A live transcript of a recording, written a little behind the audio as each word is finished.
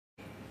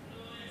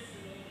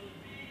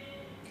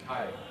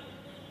Hi,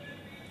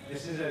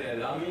 this is Ali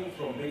Alamin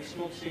from Big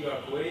Smoke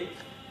Cigar Kuwait.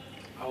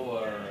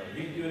 Our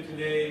video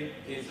today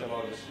is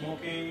about the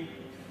smoking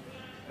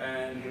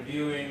and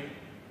reviewing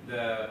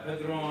the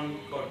Padron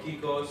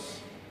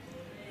Corticos,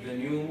 the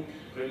new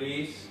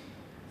release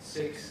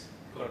 6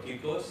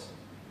 Corticos.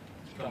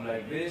 Come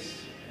like this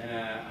in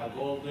a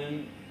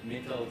golden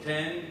metal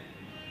tin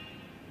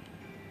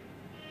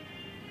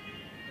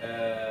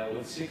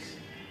with 6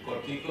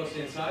 Corticos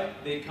inside.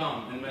 They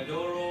come in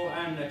Maduro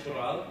and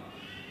Natural,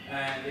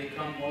 and they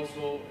come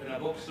also in a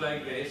box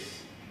like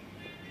this,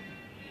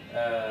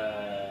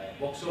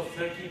 box of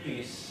 30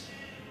 piece,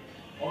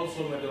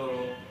 also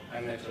Maduro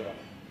and Natural.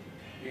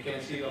 You can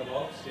see the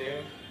box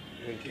here.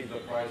 We'll keep the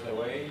price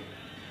away,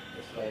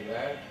 just like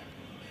that.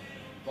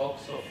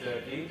 Box of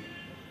 30.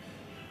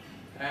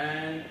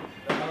 And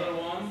the other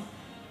one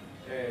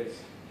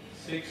is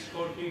 6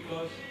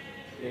 Corticos.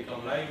 They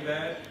come like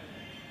that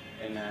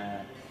in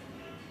a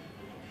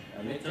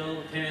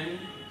metal tin.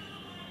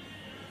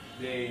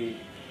 They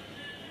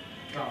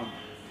come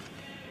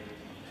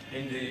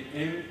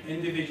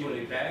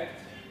individually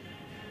packed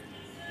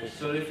with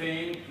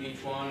cellophane.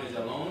 Each one is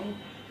alone.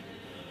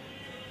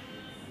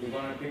 We're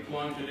gonna pick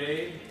one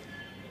today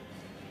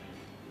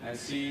and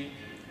see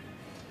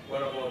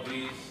what about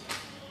these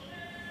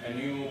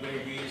new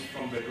babies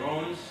from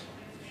Padrons.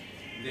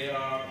 They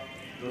are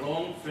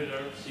long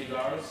filler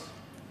cigars.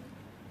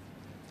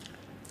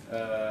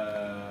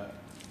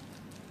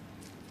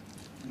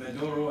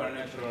 Maduro and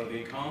Natural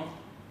they come.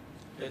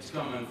 It's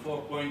come in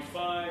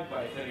 4.5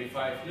 by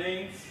 35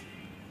 length.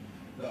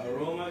 The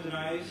aroma is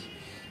nice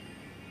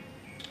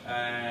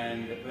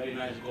and very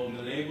nice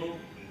golden label.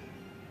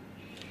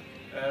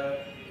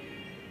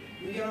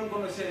 We're not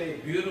going to say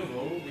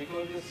beautiful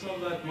because it's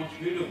not that much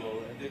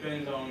beautiful. It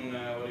depends on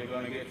what you're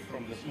going to get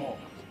from the smoke.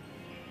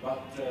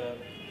 But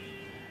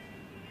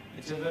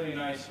it's a very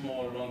nice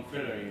small long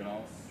filler, you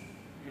know.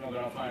 You're not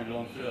going to find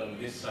long filler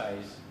this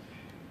size.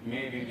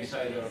 Maybe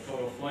besides our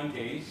Toro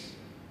Fuentes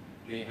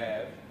they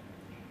have.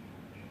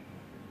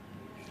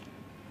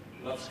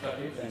 Let's cut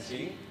it and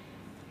see.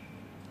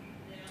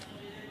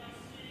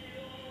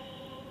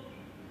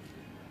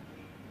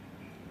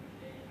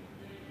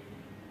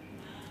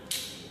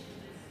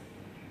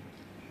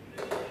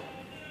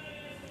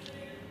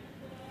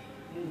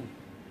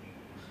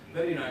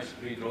 Very nice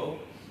pre-draw.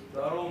 The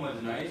aroma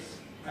is nice.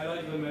 I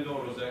like the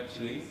Maduros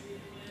actually.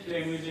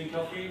 Today I'm using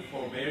coffee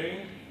for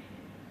bearing.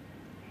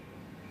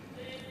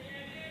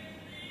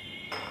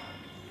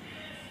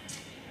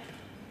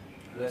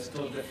 Let's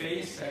toast the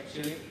face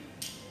actually.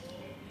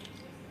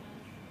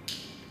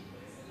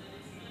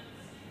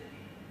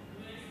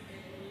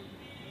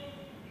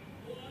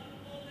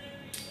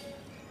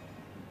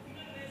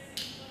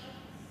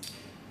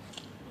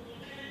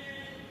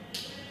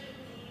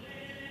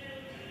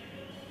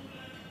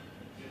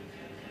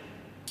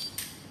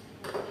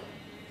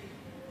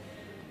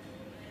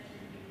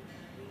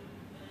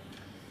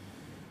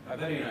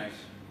 Very nice.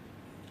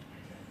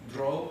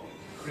 Draw,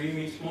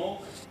 creamy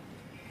smoke.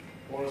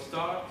 For a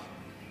start,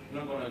 I'm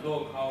not going to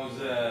talk how's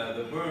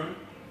the burn.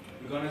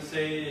 We're going to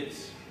say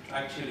it's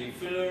actually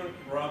filler,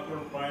 wrapper,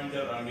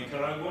 binder, and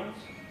Nicaraguans.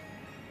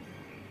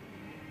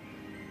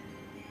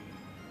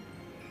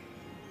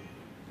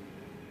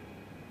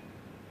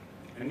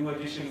 A new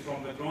addition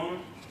from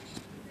Padron.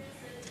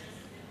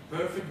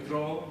 Perfect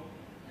draw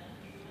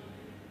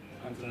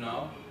until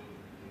now.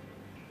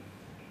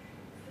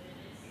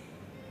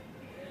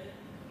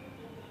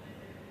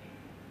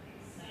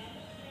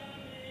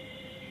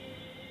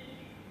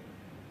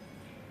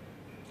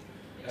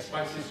 A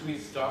spicy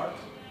sweet start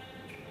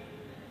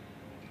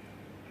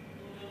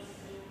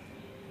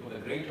with a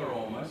great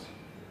aromas.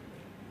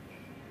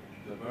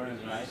 The burn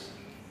is nice.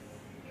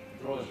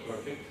 Draw is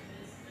perfect.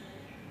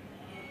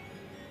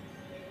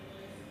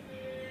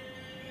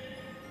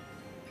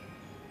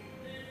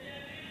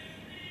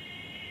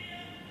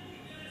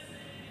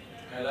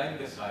 I like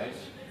the size.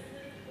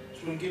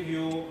 It will give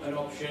you an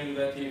option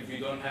that if you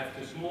don't have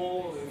to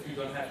smoke, if you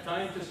don't have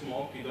time to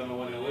smoke, you don't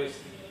want to waste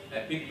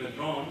a big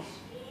Padrons,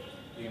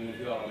 even if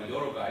you are a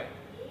Maduro guy.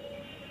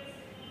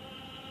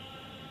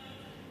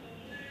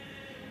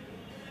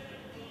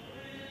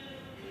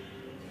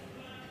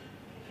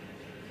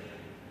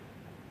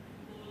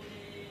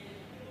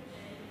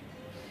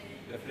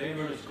 The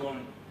flavor is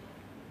going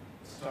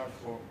to start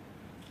for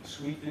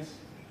sweetness.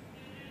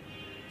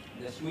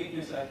 The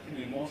sweetness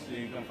actually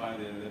mostly you can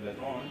find in the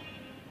Padron.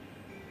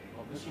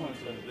 But this one is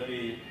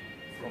very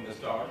from the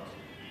start.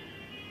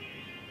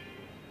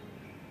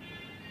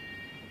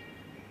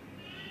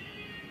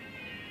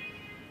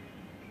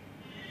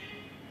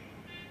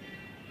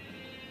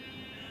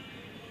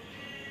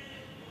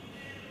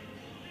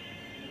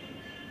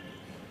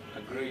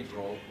 A great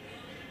roll,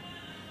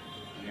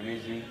 an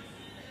amazing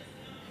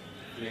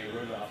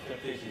flavor. The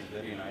aftertaste is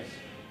very nice.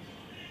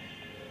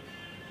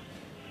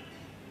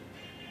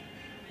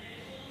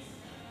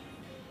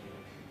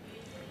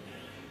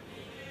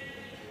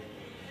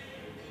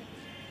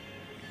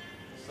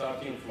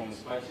 Starting from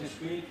spicy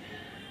sweet,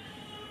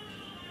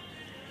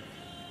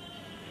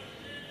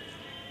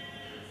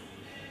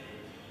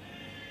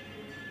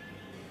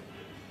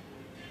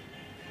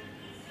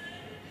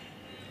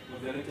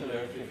 with a little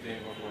earthy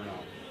flavor for now.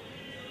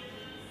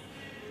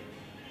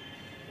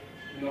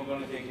 We're not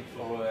going to take it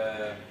for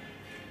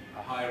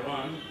a high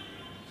run.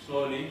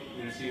 Slowly,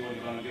 we'll see what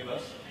it's going to give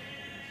us.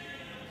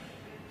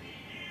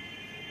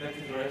 Let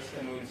it rest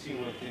and we'll see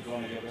what it's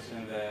going to give us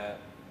in the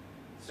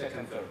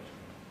second third.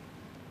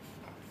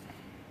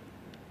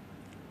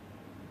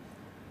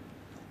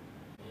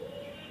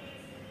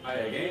 Hi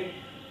again.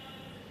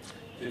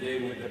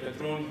 Today with the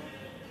Padron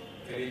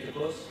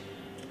Corticos.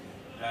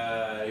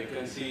 You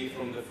can see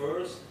from the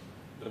first,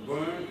 the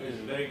burn is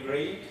very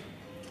great,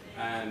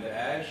 and the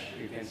ash,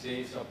 you can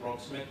see it's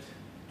approximate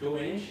 2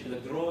 inch. The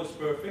draw is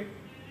perfect.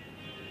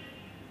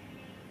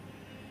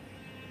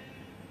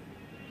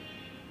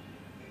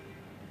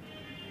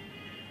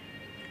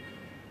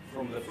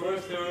 From the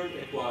first third,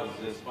 it was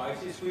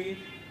spicy sweet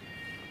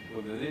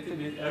with a little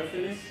bit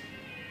earthiness.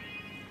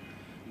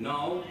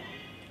 Now,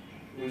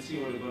 we'll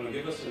see what it's going to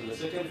give us in the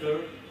second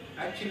third.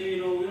 Actually,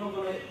 you know, we're not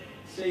going to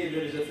say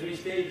there is a 3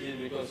 stages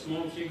because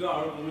small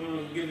cigar, we're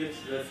going to give it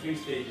the 3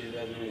 stages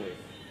as a way.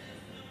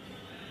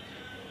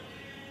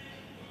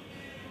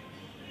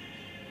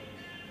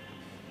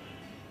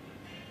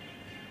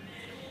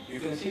 You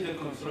can see the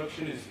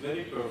construction is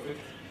very perfect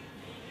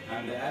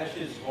and the ash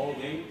is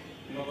holding.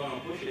 I'm not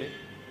going to push it.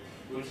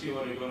 We'll see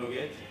what we're going to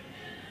get.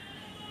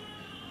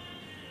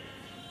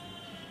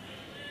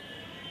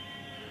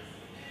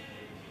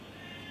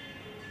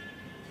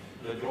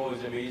 The draw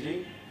is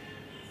amazing.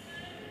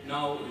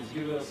 Now it's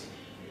give us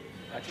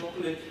a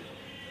chocolate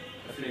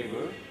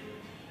flavor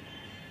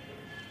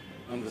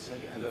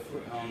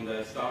on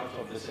the start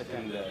of the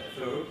second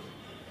third.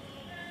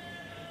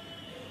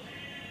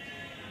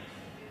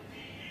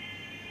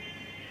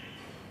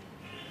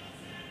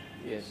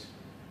 Yes,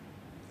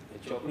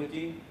 the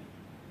chocolatey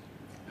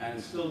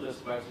and still the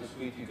spicy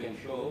sweet you can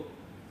show.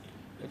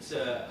 It's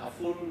a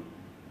full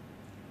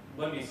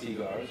body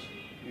cigars.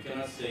 You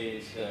cannot say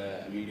it's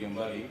a medium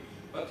body,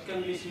 but it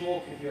can be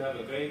smoked if you have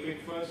a great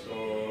breakfast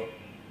or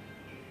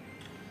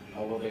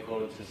what they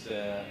call it, it's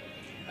a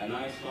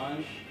nice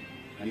lunch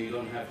and you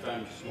don't have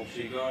time to smoke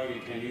cigar.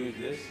 You can use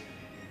this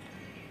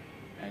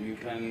and you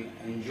can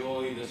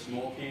enjoy the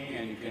smoking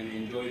and you can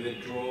enjoy the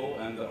draw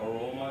and the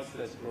aromas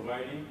that's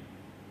providing.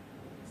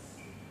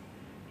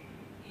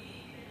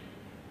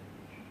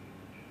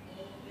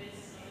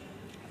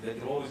 The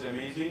draw is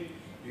amazing.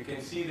 You can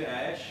see the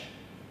ash.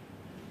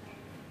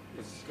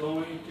 It's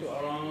going to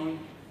around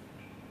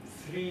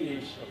 3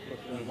 inch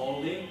in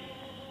holding.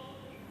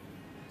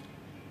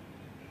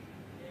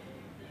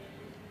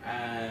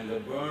 And the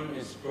burn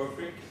is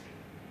perfect.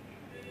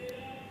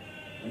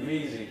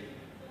 Amazing.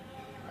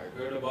 I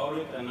heard about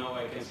it and now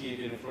I can see it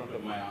in front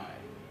of my eye.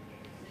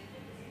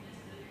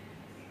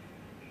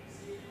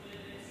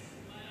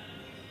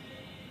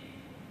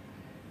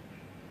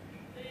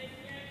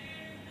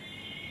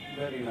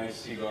 Very nice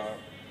cigar.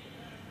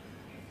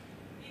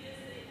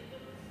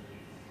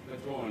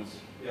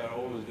 Padrons, they are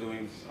always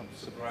doing some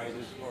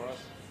surprises for us.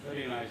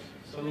 Very nice.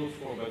 Salute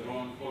for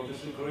Padron for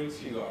this great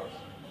cigars.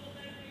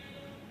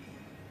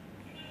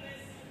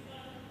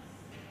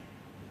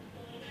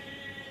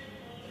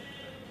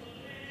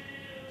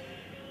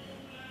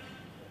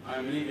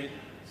 I'm leaving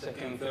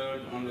second,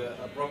 third on the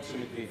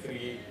approximately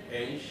 3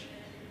 inch,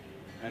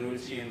 and we'll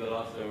see in the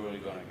last third what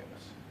it's gonna give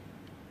us.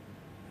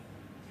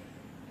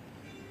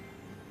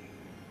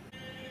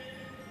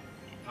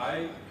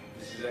 Hi,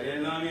 this is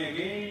Ariel Nami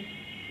again.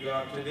 We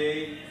are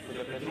today for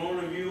the Padron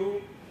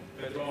review,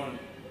 Padron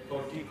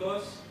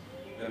Corticos,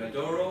 the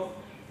Maduro.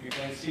 You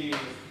can see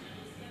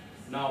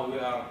now we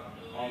are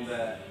on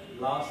the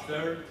last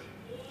third.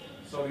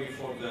 Sorry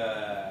for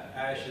the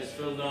ash is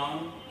still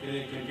down,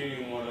 couldn't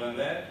continue more than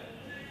that.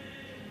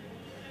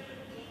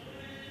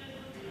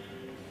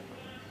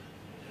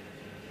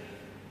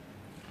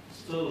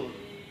 Still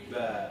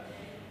the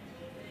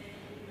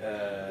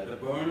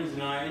burn is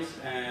nice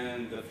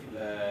and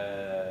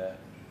the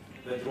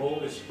draw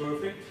is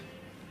perfect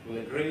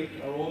with great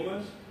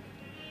aromas.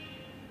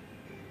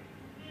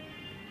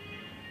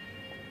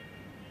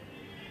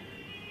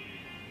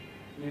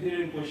 We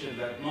didn't push it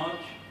that much,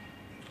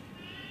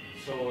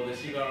 so the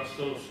cigar is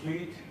still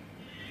sweet,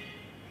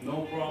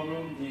 no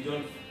problem. You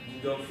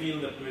don't feel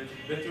the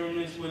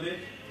bitterness with it.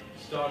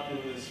 Start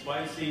with the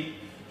spicy,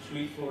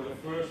 sweet for the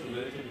first, with a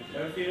little bit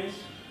earthiness.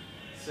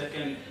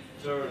 Second,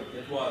 third,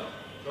 it was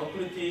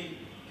chocolatey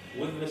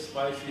with the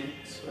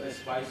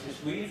spicy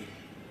sweet.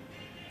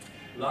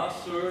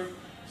 Last third,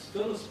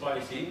 still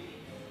spicy.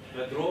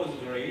 The draw is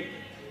great.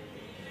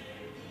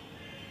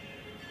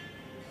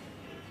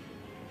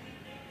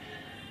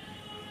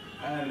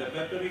 And the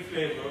peppery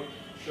flavor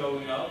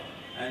showing up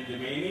and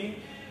remaining.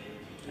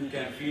 You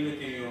can feel it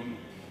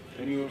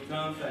in your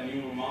tongue and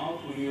in your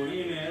mouth. When you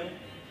inhale,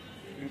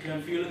 you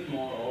can feel it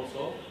more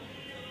also.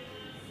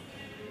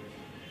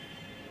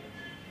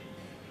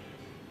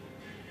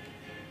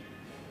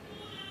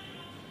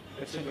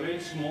 It's a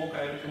great smoke.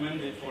 I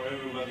recommend it for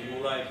everybody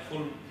who like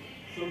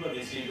full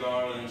body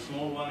cigar and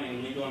small one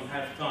and he don't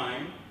have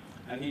time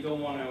and he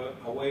don't want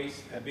to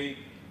waste a big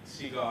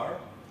cigar.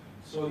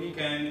 So he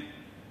can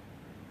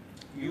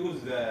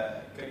use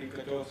the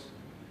Corticos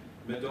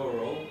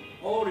Maduro,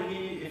 or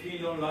if he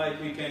don't like,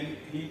 he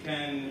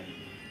can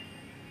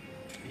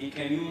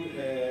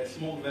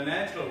smoke the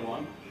natural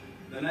one.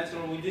 The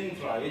natural, we didn't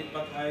try it,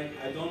 but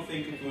I don't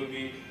think it will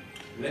be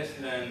less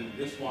than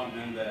this one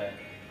and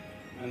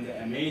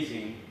the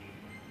amazing,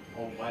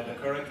 or by the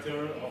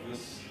character of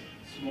this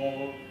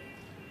small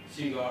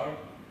cigar.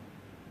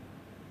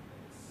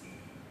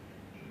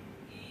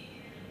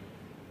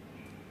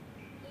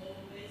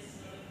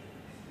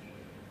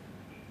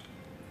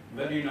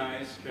 Very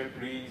nice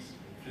peppery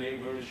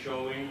flavors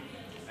showing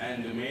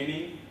and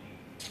remaining,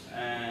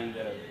 and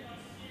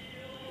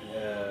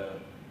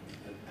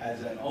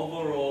as an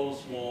overall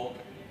smoke,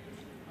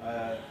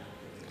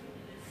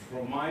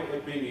 from my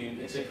opinion,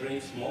 it's a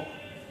great smoke.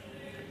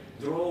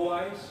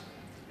 Draw-wise,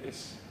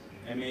 it's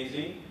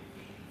amazing.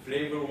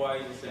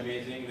 Flavor-wise, it's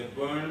amazing. The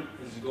burn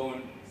is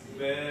going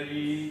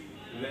very,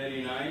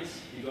 very nice.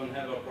 You don't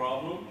have a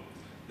problem.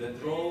 The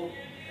draw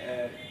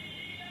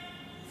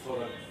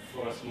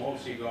for a small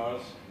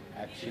cigars,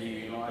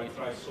 actually, you know, I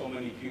tried so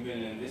many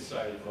Cuban in this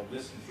side, but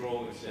this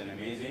draw is an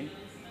amazing.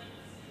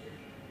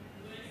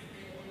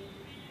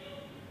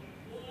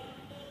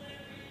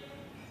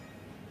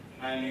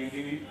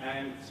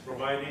 And it's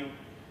providing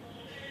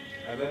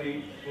a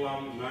very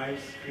plump,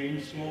 nice,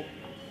 creamy smoke.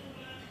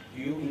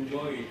 You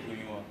enjoy it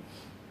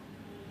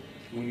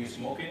when you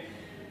smoke it.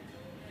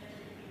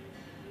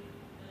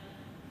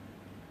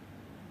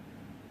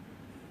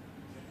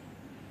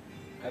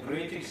 A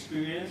great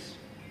experience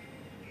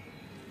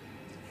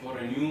for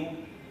a new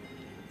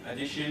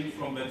addition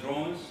from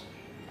Padron's.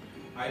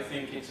 I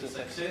think it's a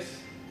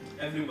success.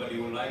 Everybody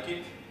will like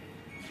it.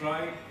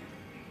 Try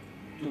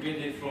to get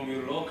it from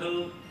your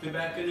local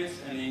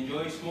tobacconist and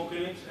enjoy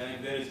smoking it. And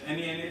if there is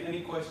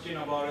any question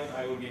about it,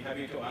 I will be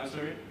happy to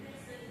answer it.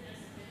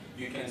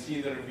 You can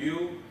see the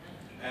review,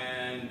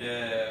 and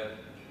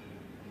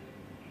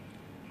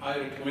I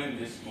recommend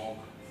this smoke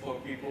for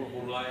people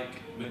who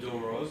like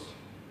Maduros.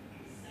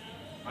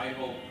 I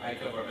hope I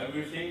cover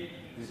everything.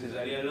 This is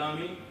Ariel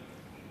Lamy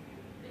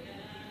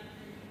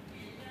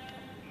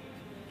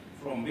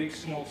from Big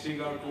Smoke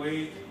Cigar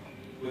Kuwait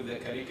with the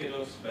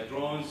Corticos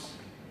Padron's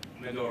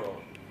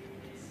Maduro.